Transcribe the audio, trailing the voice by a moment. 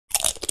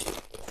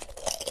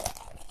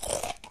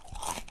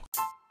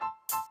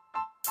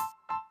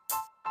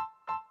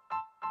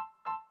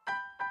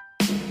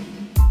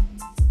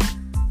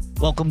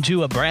Welcome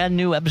to a brand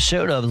new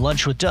episode of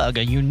Lunch with Doug,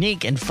 a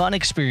unique and fun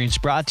experience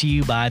brought to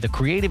you by the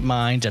creative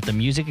minds at the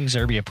Music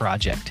Exerbia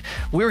Project.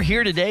 We're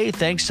here today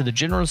thanks to the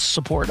generous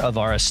support of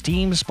our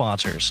esteemed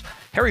sponsors.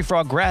 Harry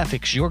Frog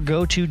Graphics, your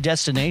go-to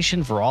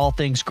destination for all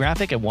things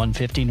graphic at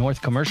 150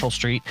 North Commercial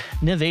Street,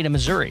 Nevada,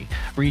 Missouri.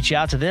 Reach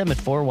out to them at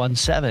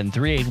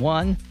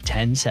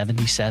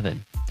 417-381-1077.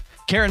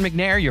 Karen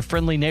McNair, your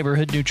friendly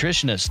neighborhood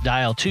nutritionist.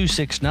 Dial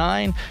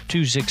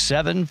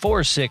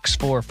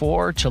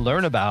 269-267-4644 to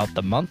learn about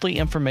the monthly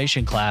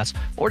information class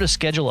or to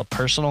schedule a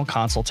personal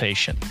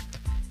consultation.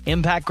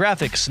 Impact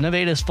Graphics,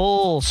 Nevada's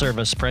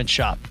full-service print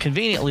shop,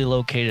 conveniently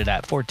located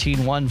at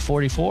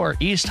 14144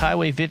 East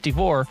Highway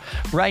 54,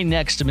 right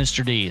next to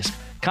Mr. D's.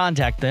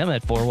 Contact them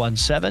at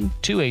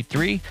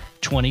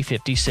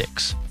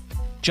 417-283-2056.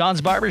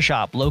 John's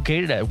Barbershop,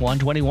 located at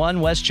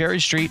 121 West Cherry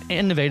Street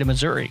in Nevada,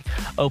 Missouri.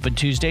 Open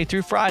Tuesday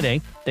through Friday.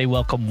 They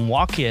welcome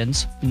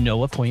walk-ins,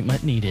 no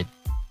appointment needed.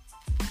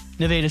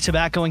 Nevada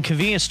Tobacco and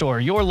Convenience Store,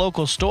 your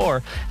local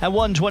store at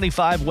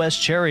 125 West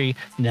Cherry,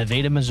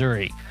 Nevada,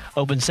 Missouri.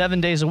 Open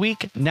 7 days a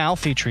week, now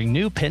featuring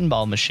new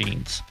pinball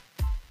machines.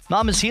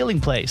 Mama's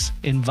Healing Place,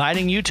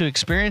 inviting you to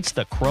experience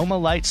the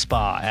Chroma Light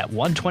Spa at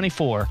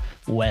 124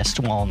 West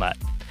Walnut.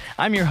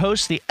 I'm your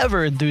host, the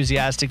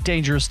ever-enthusiastic,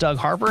 dangerous Doug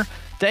Harper.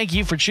 Thank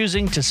you for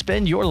choosing to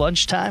spend your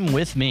lunchtime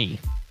with me.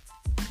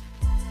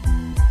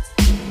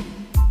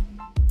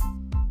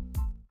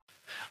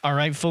 All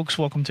right, folks,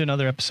 welcome to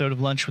another episode of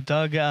Lunch with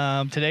Doug.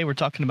 Today we're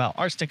talking about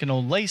Arsenic and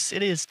Old Lace.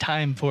 It is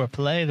time for a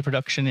play, the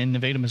production in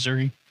Nevada,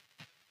 Missouri,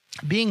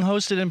 being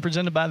hosted and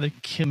presented by the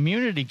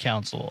Community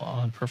Council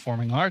on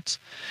Performing Arts,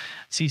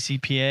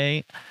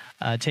 CCPA,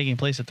 taking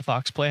place at the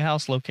Fox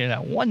Playhouse, located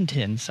at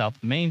 110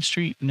 South Main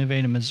Street,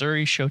 Nevada,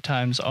 Missouri.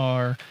 Showtimes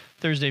are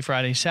Thursday,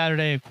 Friday,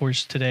 Saturday. Of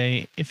course,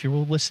 today, if you're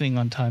listening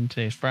on time,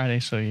 today is Friday,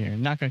 so you're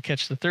not going to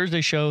catch the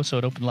Thursday show, so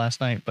it opened last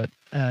night. But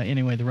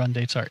anyway, the run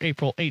dates are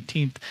April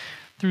 18th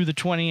through the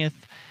 20th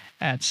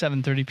at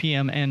 7:30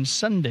 p.m. and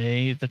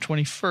Sunday, the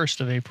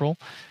 21st of April,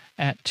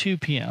 at 2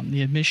 p.m.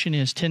 The admission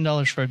is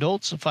 $10 for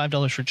adults,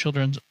 $5 for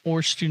children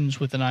or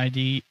students with an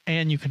ID,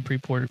 and you can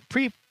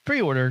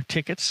pre-order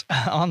tickets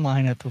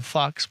online at the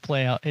Fox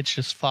Playhouse. It's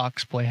just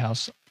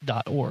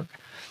foxplayhouse.org.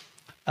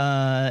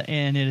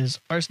 And it is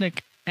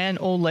Arsenic and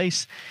Old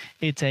Lace.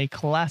 It's a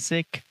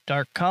classic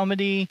dark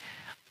comedy,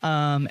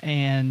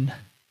 and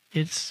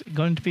it's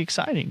going to be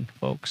exciting,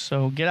 folks.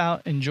 So get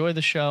out, enjoy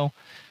the show,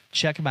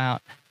 check them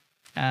out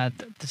at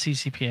the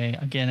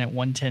CCPA, again at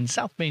 110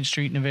 South Main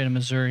Street, Nevada,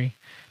 Missouri.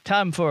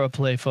 Time for a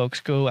play,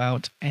 folks. Go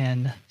out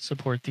and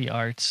support the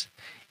arts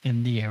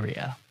in the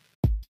area.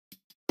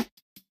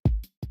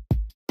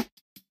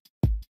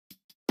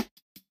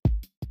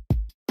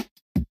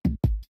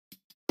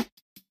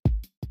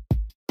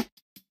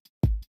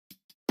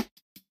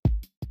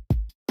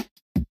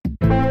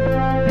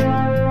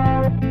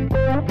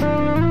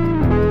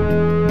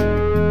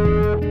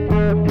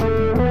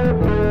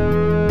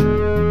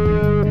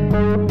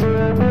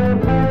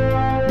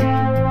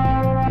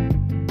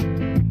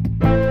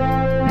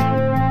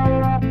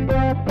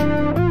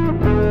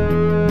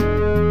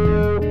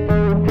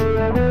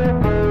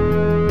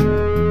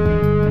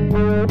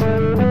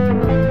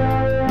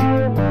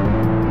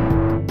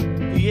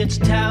 It's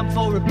time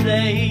for a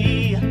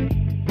play.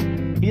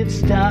 It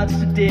starts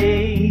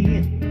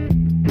today.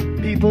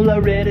 People are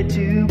ready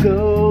to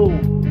go.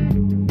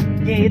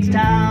 Yeah, it's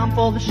time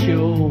for the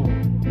show.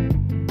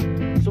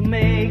 So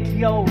make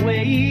your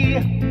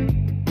way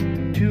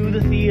to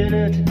the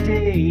theater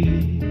today.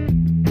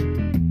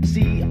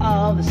 See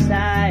all the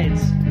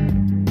sights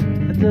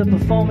at the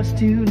performance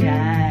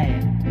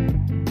tonight.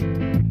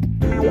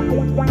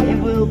 It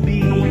will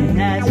be a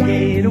nice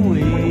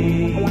getaway.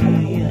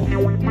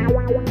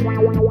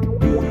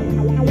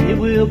 It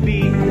will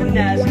be a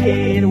nice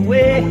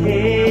getaway.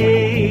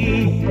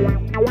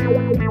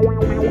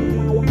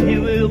 It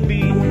will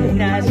be a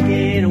nice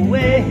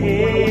getaway.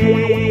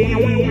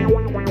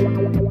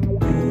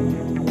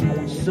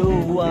 So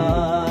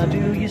what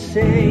do you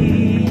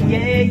say?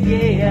 Yeah,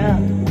 yeah.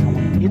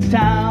 It's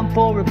time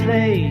for a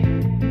play.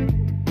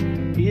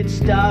 It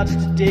starts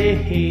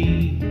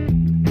today.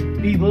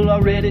 People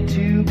are ready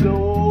to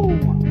go.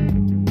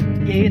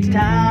 Yeah, it's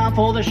time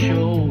for the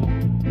show.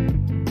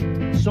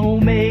 So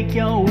make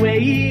your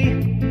way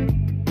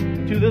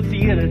to the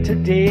theater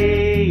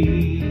today.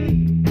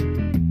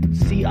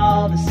 See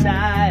all the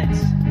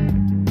sights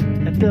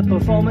at the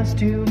performance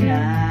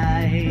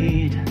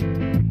tonight.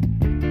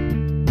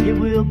 It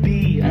will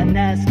be a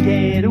nice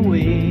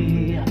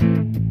getaway.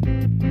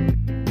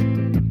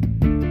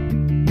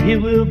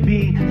 It will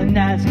be a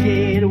nice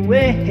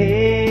getaway.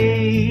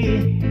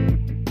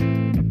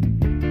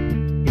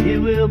 It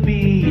will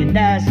be a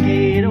nice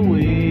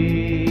getaway.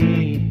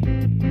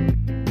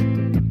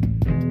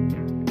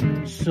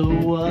 So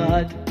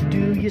what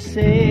do you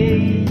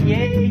say?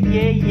 Yeah,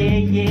 yeah, yeah,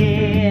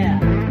 yeah.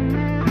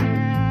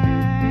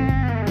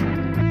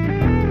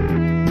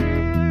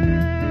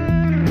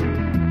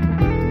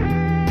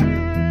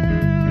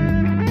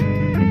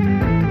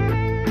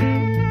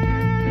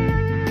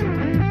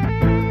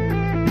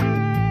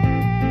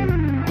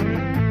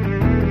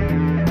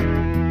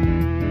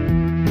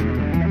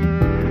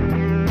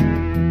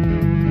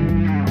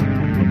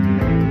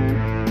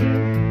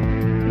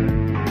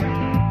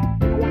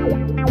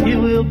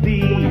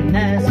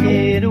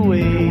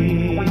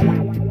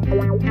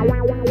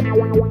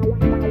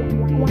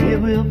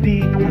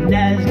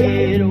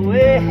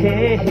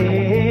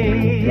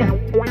 hey.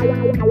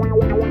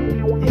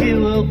 It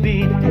will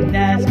be a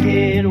nice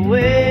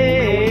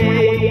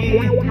getaway.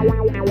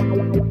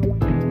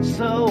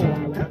 So,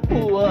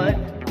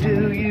 what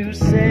do you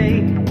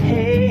say?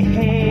 Hey,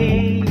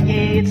 hey,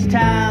 yeah, it's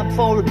time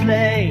for a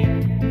play.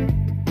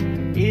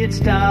 It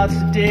starts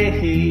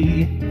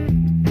today.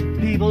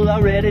 People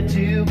are ready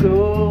to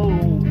go.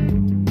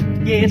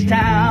 Yeah, it's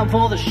time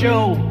for the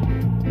show.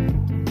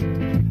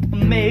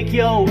 Make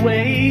your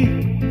way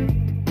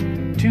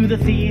to the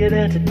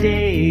theater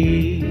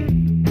today.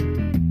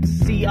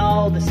 See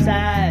all the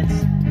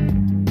sides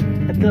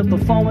at the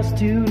performance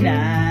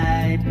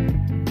tonight.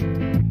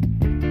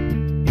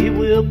 It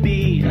will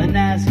be a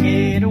nice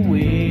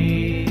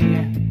getaway.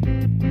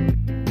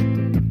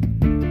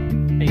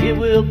 It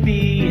will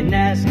be a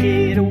nice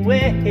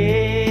getaway.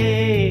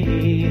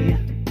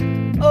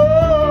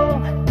 Oh,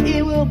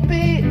 it will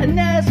be a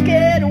nice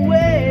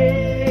getaway.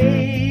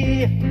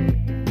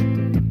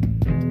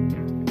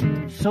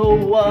 So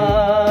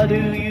what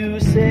do you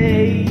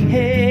say?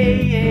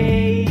 Hey,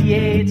 hey,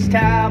 yeah, it's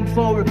time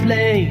for a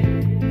play.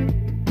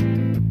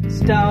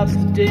 Starts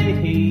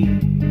today.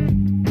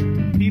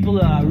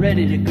 People are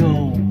ready to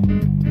go.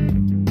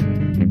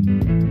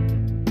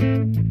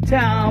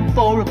 Time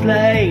for a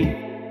play.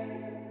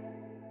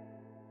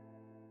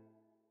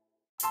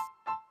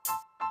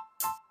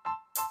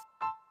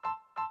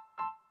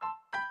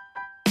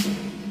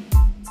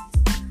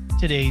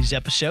 Today's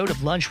episode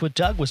of Lunch with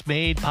Doug was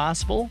made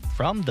possible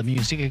from the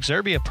Music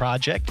Exerbia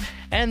Project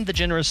and the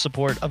generous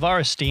support of our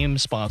esteemed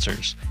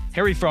sponsors.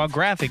 Harry Frog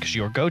Graphics,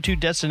 your go-to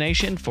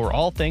destination for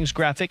all things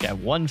graphic at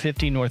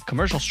 150 North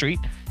Commercial Street,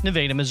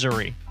 Nevada,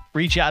 Missouri.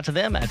 Reach out to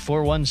them at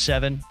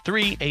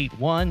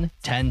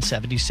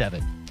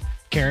 417-381-1077.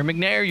 Karen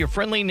McNair, your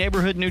friendly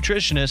neighborhood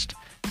nutritionist.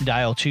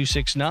 Dial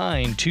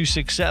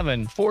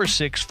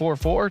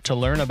 269-267-4644 to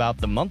learn about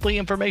the monthly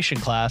information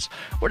class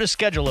or to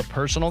schedule a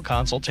personal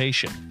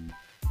consultation.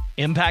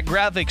 Impact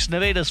Graphics,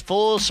 Nevada's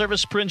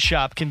full-service print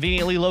shop,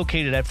 conveniently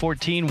located at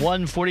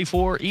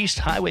 14144 East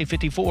Highway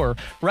 54,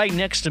 right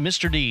next to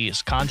Mr.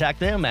 D's. Contact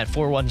them at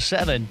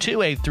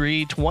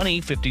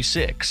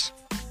 417-283-2056.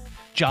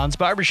 John's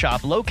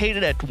Barbershop,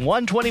 located at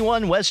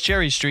 121 West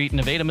Cherry Street,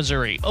 Nevada,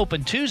 Missouri.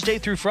 Open Tuesday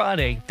through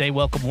Friday. They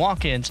welcome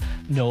walk-ins.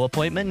 No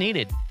appointment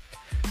needed.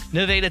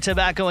 Nevada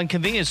Tobacco and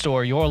Convenience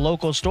Store, your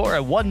local store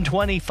at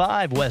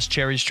 125 West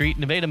Cherry Street,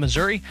 Nevada,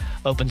 Missouri.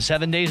 Open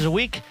 7 days a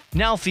week,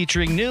 now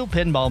featuring new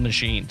pinball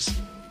machines.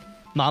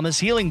 Mama's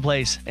Healing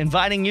Place,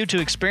 inviting you to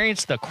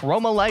experience the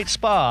Chroma Light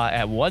Spa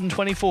at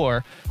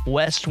 124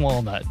 West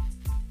Walnut.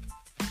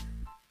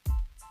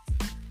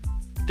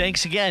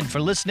 Thanks again for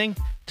listening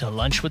to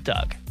Lunch with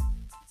Doug.